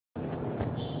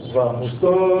Vamos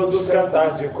todos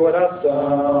cantar de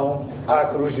coração, a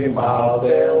cruz de Malta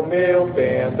é o meu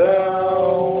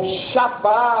pendão.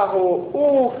 Chaparro,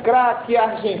 o craque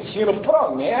argentino,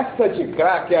 promessa de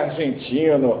craque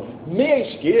argentino, meia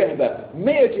esquerda,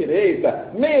 meia direita,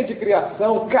 meia de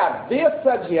criação,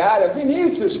 cabeça de área.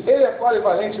 Vinícius, ele é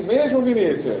polivalente mesmo,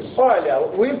 Vinícius? Olha,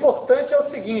 o importante é o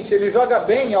seguinte, ele joga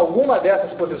bem em alguma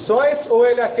dessas posições ou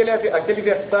ele é aquele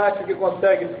versátil que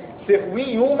consegue ser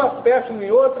ruim em uma, péssimo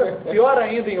em outra, pior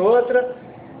ainda em outra?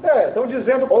 Estão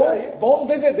dizendo por aí. Bom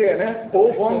DVD, né?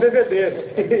 Ou bom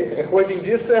DVD. Hoje em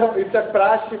dia isso é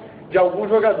praxe de alguns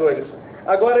jogadores.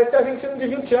 Agora, esse argentino de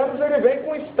 20 anos, ele vem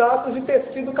com o status de ter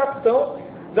sido capitão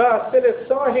da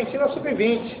seleção argentina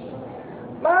sub-20.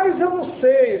 Mas eu não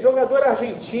sei, jogador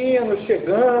argentino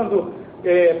chegando,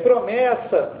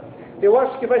 promessa, eu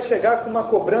acho que vai chegar com uma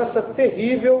cobrança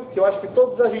terrível, que eu acho que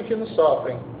todos os argentinos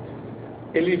sofrem.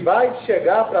 Ele vai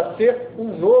chegar para ser um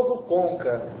novo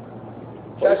Conca.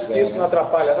 Você acha que isso não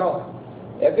atrapalha, não?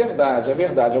 É verdade.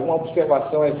 Alguma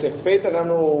observação a ser feita, né?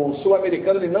 No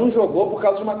Sul-Americano ele não jogou por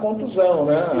causa de uma contusão,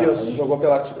 né? Ele jogou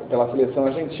pela seleção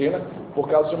argentina por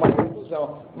causa de uma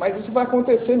contusão. Mas isso vai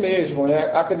acontecer mesmo,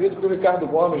 né? Acredito que o Ricardo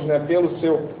Gomes, né, pelo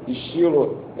seu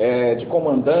estilo de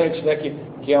comandante, né,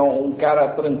 que é um cara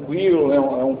tranquilo, né,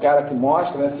 é um cara que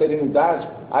mostra, né, serenidade,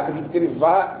 acredito que ele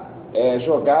vai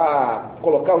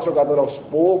colocar o jogador aos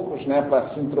poucos, né, para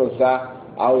se entrosar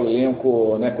ao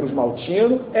elenco, né,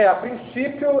 cruz-maltino. A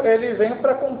princípio ele vem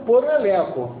para compor o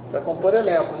elenco,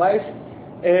 mas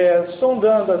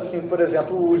sondando assim, por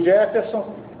exemplo, o Jefferson,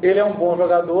 ele é um bom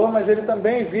jogador, mas ele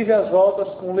também vive as voltas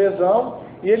com lesão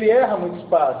e ele erra muitos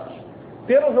passes.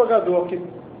 Ter um jogador que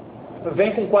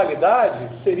vem com qualidade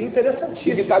seria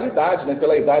interessantíssimo. E vitalidade, né,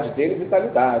 pela idade dele,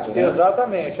 vitalidade. Né?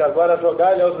 Exatamente, agora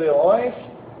jogar ele aos leões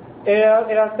é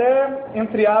até,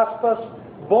 entre aspas,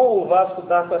 bom o Vasco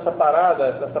estar com essa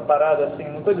parada assim,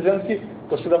 não estou dizendo que a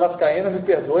torcida vascaína me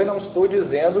perdoe, não estou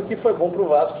dizendo que foi bom para o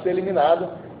Vasco ser eliminado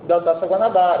da Taça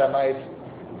Guanabara, mas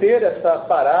ter essa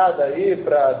parada aí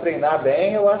para treinar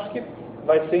bem, eu acho que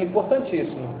vai ser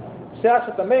importantíssimo. Você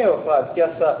acha também, Flávio, que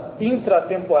essa Intra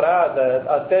temporada,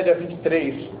 até dia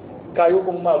 23, caiu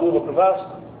como uma luva para o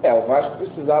Vasco? O Vasco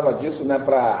precisava disso, né,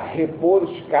 para repor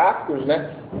os cacos, né?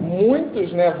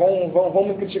 Muitos, né, vão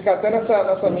me criticar até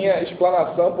nessa minha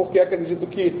explanação, porque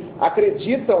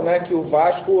acreditam, né, que o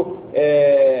Vasco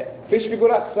fez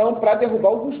figuração para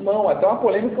derrubar o Guzmão. Até uma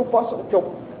polêmica que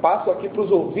eu passo aqui para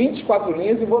os ouvintes 4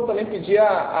 linhas e vou também pedir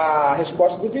a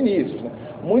resposta do Vinícius. Né?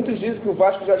 Muitos dizem que o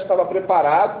Vasco já estava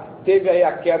preparado, teve aí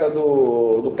a queda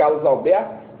do Carlos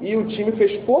Alberto e o time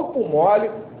fez corpo mole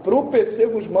para o PC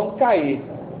Guzmão cair.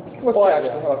 O que você acha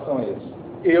em relação a isso?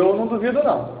 Eu não duvido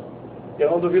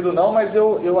não, mas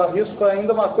eu arrisco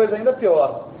ainda uma coisa ainda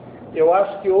pior. Eu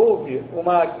acho que houve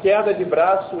uma queda de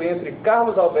braço entre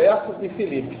Carlos Alberto e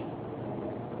Felipe.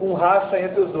 Um racha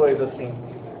entre os dois, assim.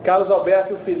 Carlos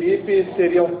Alberto e o Felipe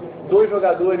seriam dois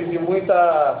jogadores de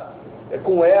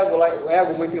com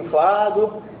ego muito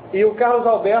inflado, e o Carlos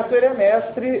Alberto, ele é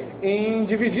mestre em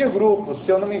dividir grupos.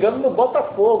 Se eu não me engano, no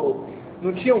Botafogo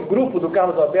não tinha o grupo do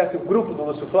Carlos Alberto e o grupo do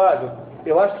Lúcio Flávio?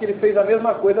 Eu acho que ele fez a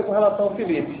mesma coisa com relação ao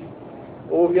Felipe.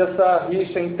 Houve essa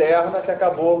rixa interna que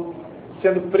acabou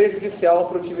sendo prejudicial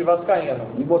para o time vascaíno.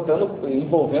 E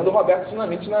envolvendo o Roberto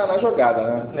Dinamite na jogada,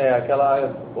 né?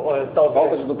 Aquela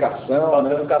falta de educação,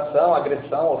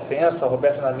 agressão, ofensa,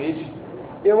 Roberto Dinamite.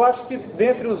 Eu acho que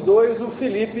dentre os dois o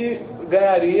Felipe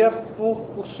ganharia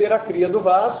por ser a cria do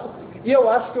Vasco, e eu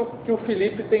acho que o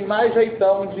Felipe tem mais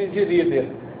jeitão de líder.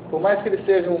 Por mais que ele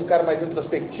seja um cara mais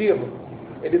introspectivo,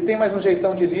 ele tem mais um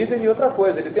jeitão de líder e outra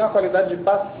coisa, ele tem uma qualidade de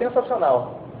passe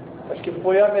sensacional. Acho que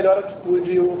foi a melhor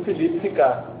atitude o Felipe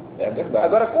ficar. É verdade.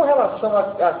 Agora, com relação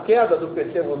à queda do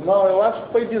PC Guzmão, eu acho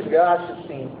que foi desgaste,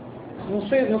 sim. Não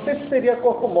sei se seria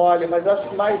corpo mole, mas acho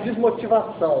que mais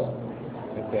desmotivação.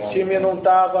 Entendo. O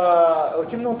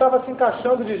time não estava se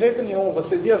encaixando de jeito nenhum.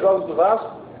 Você via jogos do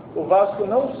Vasco, o Vasco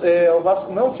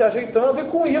não se ajeitando, e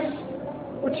com isso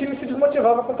o time se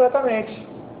desmotivava completamente.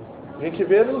 A gente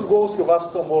vê nos gols que o Vasco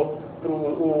tomou,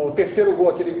 o terceiro gol,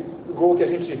 aquele gol que a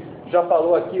gente já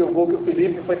falou aqui, o gol que o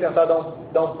Felipe foi tentar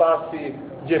dar um passe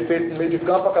de efeito no meio de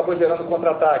campo, acabou gerando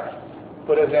contra-ataque,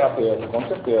 por exemplo. Com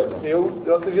certeza.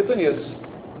 Eu acredito nisso.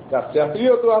 Tá certo. E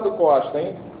o Eduardo Costa,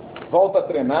 hein? Volta a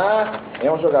treinar, é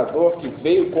um jogador que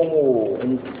veio como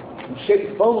um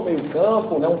xerifão no meio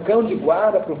campo, né? Um cão de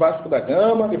guarda para o Vasco da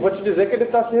Gama. E vou te dizer que ele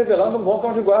está se revelando um bom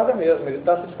cão de guarda mesmo. Ele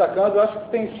está se destacando, eu acho que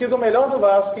tem sido o melhor do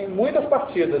Vasco em muitas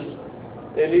partidas.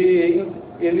 Ele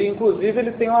inclusive,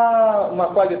 ele tem uma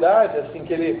qualidade, assim,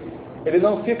 que ele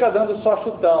não fica dando só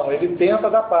chutão, ele tenta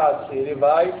dar passe, ele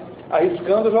vai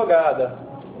arriscando jogada,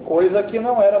 coisa que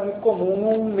não era muito comum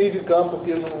no meio de campo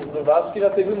aqui no Vasco, que já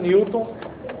teve o Newton,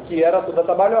 que era todo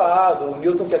atabalhoado. O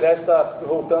Newton, que aliás está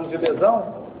voltando de lesão,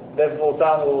 deve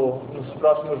voltar nos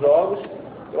próximos jogos.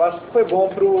 Eu acho que foi bom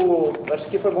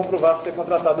pro Vasco ter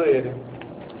contratado ele.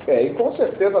 E com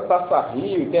certeza a Taça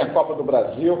Rio, tem a Copa do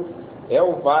Brasil, é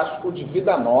o Vasco de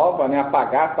vida nova, né?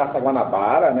 Apagar a Taça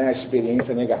Guanabara, né? A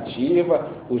experiência negativa,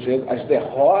 as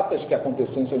derrotas que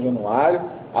aconteceram em São Januário,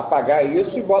 apagar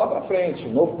isso e bola para frente.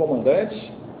 Novo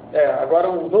comandante. Agora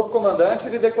o novo comandante,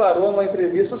 ele declarou numa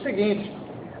entrevista o seguinte: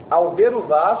 ao ver o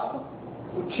Vasco,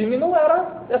 o time não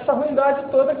era essa ruindade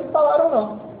toda que falaram,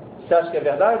 não. Você acha que é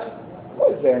verdade?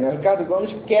 Pois é, né? O Ricardo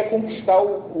Gomes quer conquistar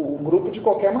o grupo de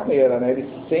qualquer maneira, né? Ele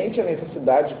sente a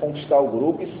necessidade de conquistar o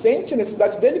grupo e sente a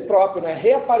necessidade dele próprio, né?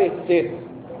 Reaparecer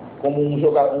como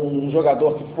um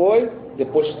jogador que foi,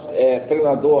 depois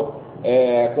treinador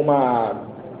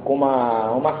com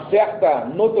uma certa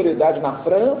notoriedade na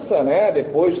França, né?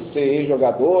 Depois de ser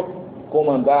ex-jogador,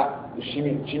 comandar os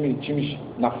times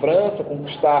na França,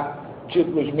 conquistar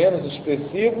títulos menos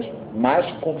expressivos, mas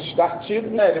conquistar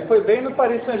títulos. Ele foi bem no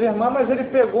Paris Saint-Germain, mas ele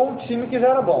pegou um time que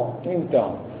já era bom.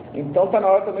 Então está na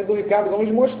hora também do Ricardo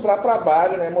Gomes mostrar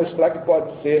trabalho, né? Mostrar que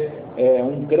pode ser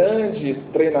um grande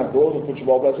treinador do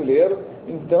futebol brasileiro.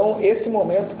 Então esse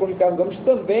momento para o Ricardo Gomes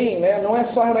também, né? Não é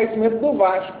só o renascimento do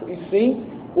Vasco, e sim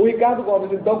o Ricardo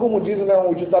Gomes, então, como diz, né,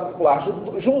 o ditado popular,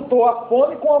 juntou a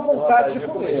fome com a vontade de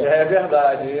comer. É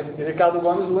verdade. E Ricardo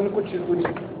Gomes, o único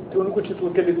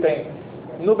título que ele tem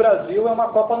no Brasil é uma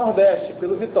Copa Nordeste,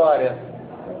 pelo Vitória.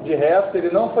 De resto, ele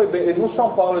não foi bem. No São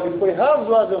Paulo ele foi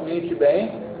razoavelmente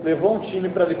bem, levou um time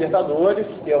para a Libertadores,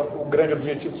 que é o grande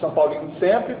objetivo do São Paulino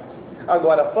sempre.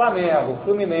 Agora, Flamengo,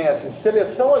 Fluminense,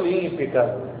 Seleção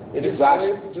Olímpica, ele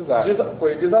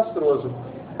foi desastroso.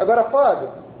 Agora, Flávio,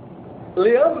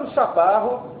 Leandro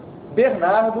Chaparro,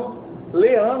 Bernardo,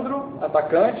 Leandro,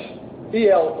 atacante, e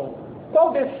Elton.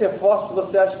 Qual desses reforços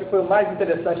você acha que foi o mais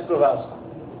interessante para o Vasco?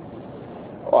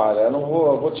 Olha, eu não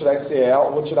vou tirar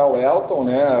vou tirar o Elton,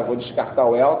 né? Vou descartar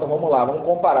o Elton. Vamos lá, vamos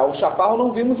comparar. O Chaparro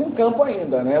não vimos em campo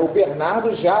ainda, né? O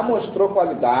Bernardo já mostrou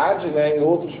qualidade, né, em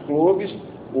outros clubes.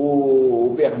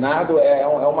 O Bernardo é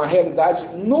uma realidade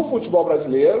no futebol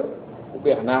brasileiro. O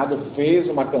Bernardo fez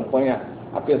uma campanha,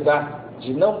 apesar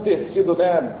de não ter sido,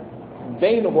 né,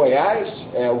 bem no Goiás,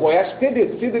 o Goiás ter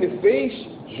descido, ele fez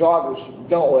jogos,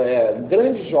 então,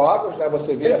 grandes jogos, né,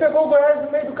 você vê. Ele pegou o Goiás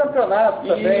no meio do campeonato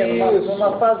também,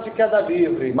 numa fase de queda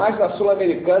livre. Mas na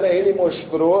Sul-Americana ele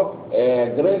mostrou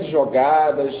grandes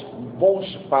jogadas,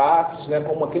 bons passes, né,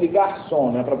 como aquele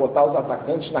garçom, né, para botar os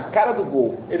atacantes na cara do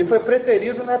gol. Ele foi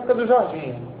preterido na época do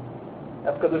Jorginho. Na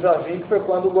época do Jorginho, que foi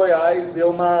quando o Goiás deu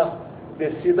uma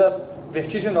descida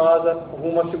vertiginosa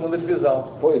rumo à segunda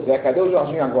divisão. Pois é, cadê o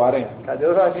Jorginho agora, hein? Cadê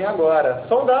o Jorginho agora?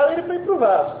 Soldado, ele foi pro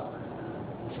Vasco.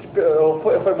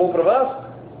 Foi bom pro Vasco?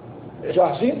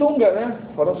 Jorginho e Dunga, né?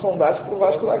 Foram sondados pro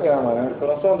Vasco da Gama, né?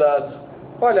 Foram sondados.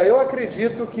 Olha, eu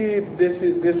acredito que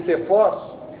desse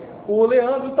reforço, o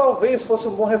Leandro talvez fosse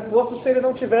um bom reforço se ele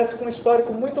não tivesse com um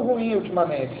histórico muito ruim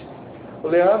ultimamente. O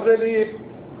Leandro, ele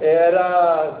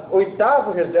era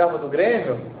 8º reserva do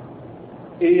Grêmio,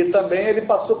 e também ele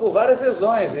passou por várias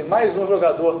lesões, e mais um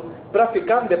jogador para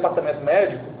ficar no departamento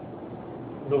médico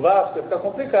do Vasco ia ficar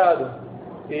complicado.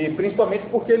 E principalmente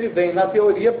porque ele vem, na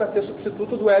teoria, para ser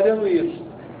substituto do Éder Luiz.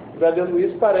 O Éder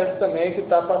Luiz parece também que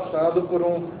está passando por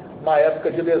uma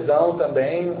época de lesão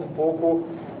também um pouco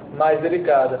mais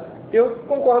delicada. Eu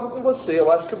concordo com você,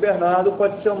 eu acho que o Bernardo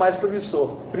pode ser o mais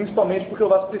promissor, principalmente porque o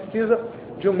Vasco precisa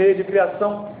de um meio de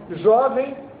criação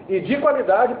jovem e de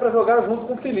qualidade para jogar junto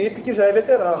com o Felipe, que já é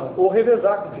veterano, ou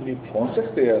revezar com o Felipe. Com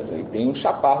certeza. E tem o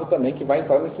Chaparro também, que vai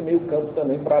entrar nesse meio campo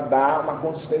também para dar uma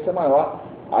consistência maior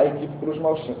à equipe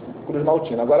Cruz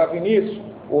Maltina. Agora, Vinícius,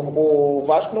 o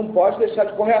Vasco não pode deixar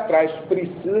de correr atrás,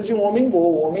 precisa de um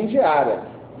homem-gol, um homem de área.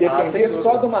 Depender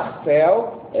só do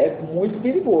Marcel é muito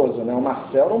perigoso, né? O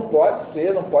Marcel não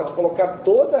pode colocar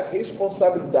toda a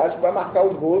responsabilidade para marcar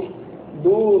os gols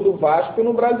do Vasco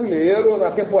no Brasileiro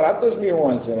na temporada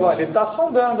 2011. Né? Bom, ele está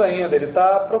sondando ainda, ele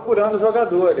está procurando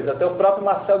jogadores. Até o próprio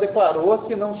Marcel declarou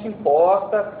que não se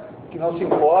importa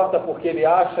porque ele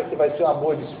acha que vai ser uma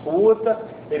boa disputa,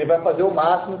 ele vai fazer o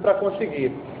máximo para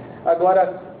conseguir.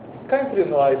 Agora, cá entre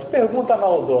nós, pergunta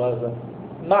maldosa: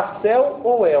 Marcel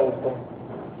ou Elton?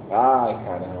 Ai,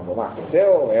 caramba,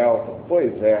 Marcel ou Elton?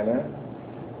 Pois é, né?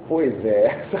 Pois é,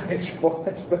 essa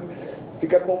resposta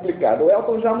fica complicada. O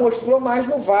Elton já mostrou mais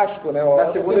no Vasco, né?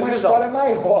 Na segunda divisão. Tem uma história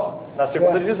maior. Na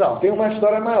segunda divisão. Tem uma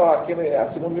história maior, que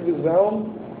a segunda divisão,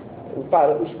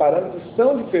 os parâmetros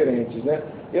são diferentes, né?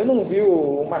 Eu não vi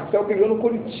o Marcel que jogou no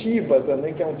Curitiba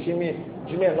também, que é um time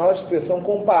de menor expressão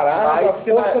comparado à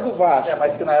força do Vasco.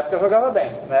 Mas que na época jogava bem,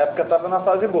 na época estava na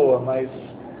fase boa, mas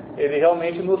ele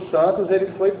realmente no Santos ele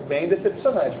foi bem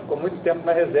decepcionante, ficou muito tempo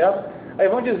na reserva. Aí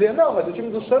vão dizer, não, mas o time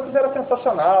do Santos era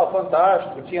sensacional,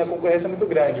 fantástico, tinha concorrência muito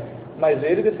grande, mas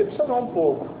ele decepcionou um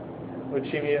pouco no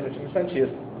time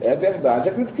santista. É verdade.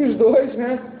 Acredito que os dois,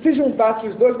 né? Se juntasse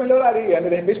os dois, melhoraria, né?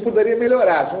 De repente poderia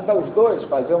melhorar. Juntar os dois,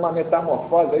 fazer uma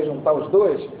metamorfose aí, juntar os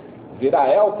dois,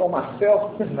 virar Elton, Marcel.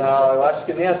 Não, eu acho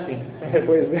que nem assim.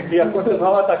 Pois é. Ia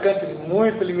continuar um atacante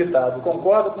muito limitado.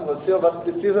 Concordo com você, o Vasco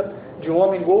precisa de um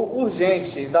homem-gol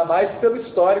urgente, ainda mais pelo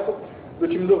histórico do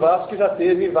time do Vasco, que já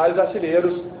teve vários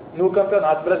artilheiros no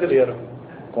Campeonato Brasileiro.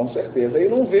 Com certeza. E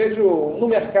não vejo no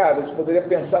mercado, a gente poderia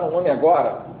pensar um nome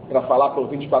agora, para falar por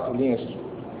 24 linhas.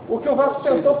 O que o Vasco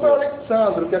tentou foi o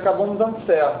Alexandro, que acabou não dando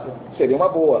certo. Seria uma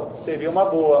boa. Seria uma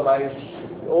boa, mas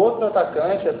outro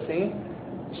atacante assim,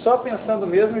 só pensando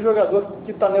mesmo em jogador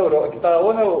que está na Europa, que está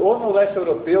ou no leste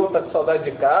europeu, está com saudade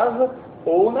de casa,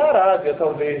 ou na Arábia,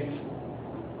 talvez.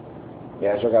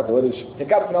 Jogadores.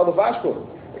 Recado final do Vasco?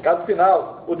 Recado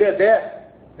final. O Dedé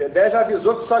já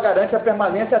avisou que só garante a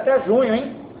permanência até junho,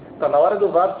 hein? Está na hora do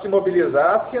Vasco se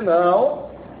mobilizar, senão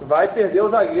vai perder o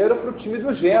zagueiro para o time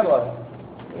do Gênova.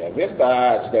 É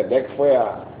verdade, Dedé que foi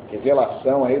a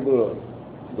revelação aí do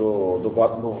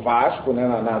Vasco, né,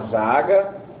 na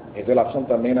zaga, revelação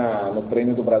também no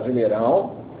prêmio do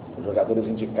Brasileirão, os jogadores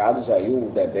indicados aí, o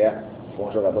Dedé foi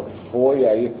um jogador que foi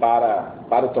aí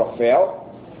para o troféu,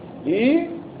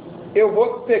 e eu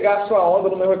vou pegar a sua onda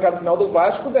no meu recado final do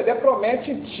Vasco. O Dedé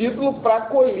promete título para a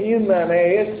Colina,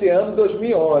 né, esse ano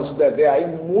 2011, o Dedé aí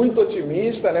muito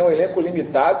otimista, né, um elenco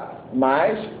limitado,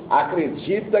 mas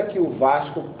acredita que o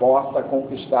Vasco possa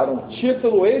conquistar um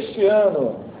título este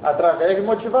ano. Através de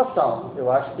motivação. Eu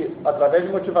acho que através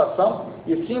de motivação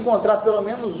e se encontrar pelo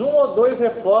menos um ou dois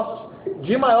reforços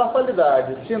de maior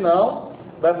qualidade. Se não,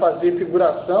 vai fazer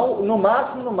figuração, no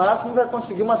máximo vai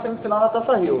conseguir uma semifinal na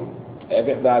Taça Rio. É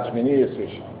verdade,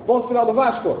 Vinícius. Ponto final do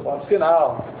Vasco? Ponto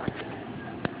final.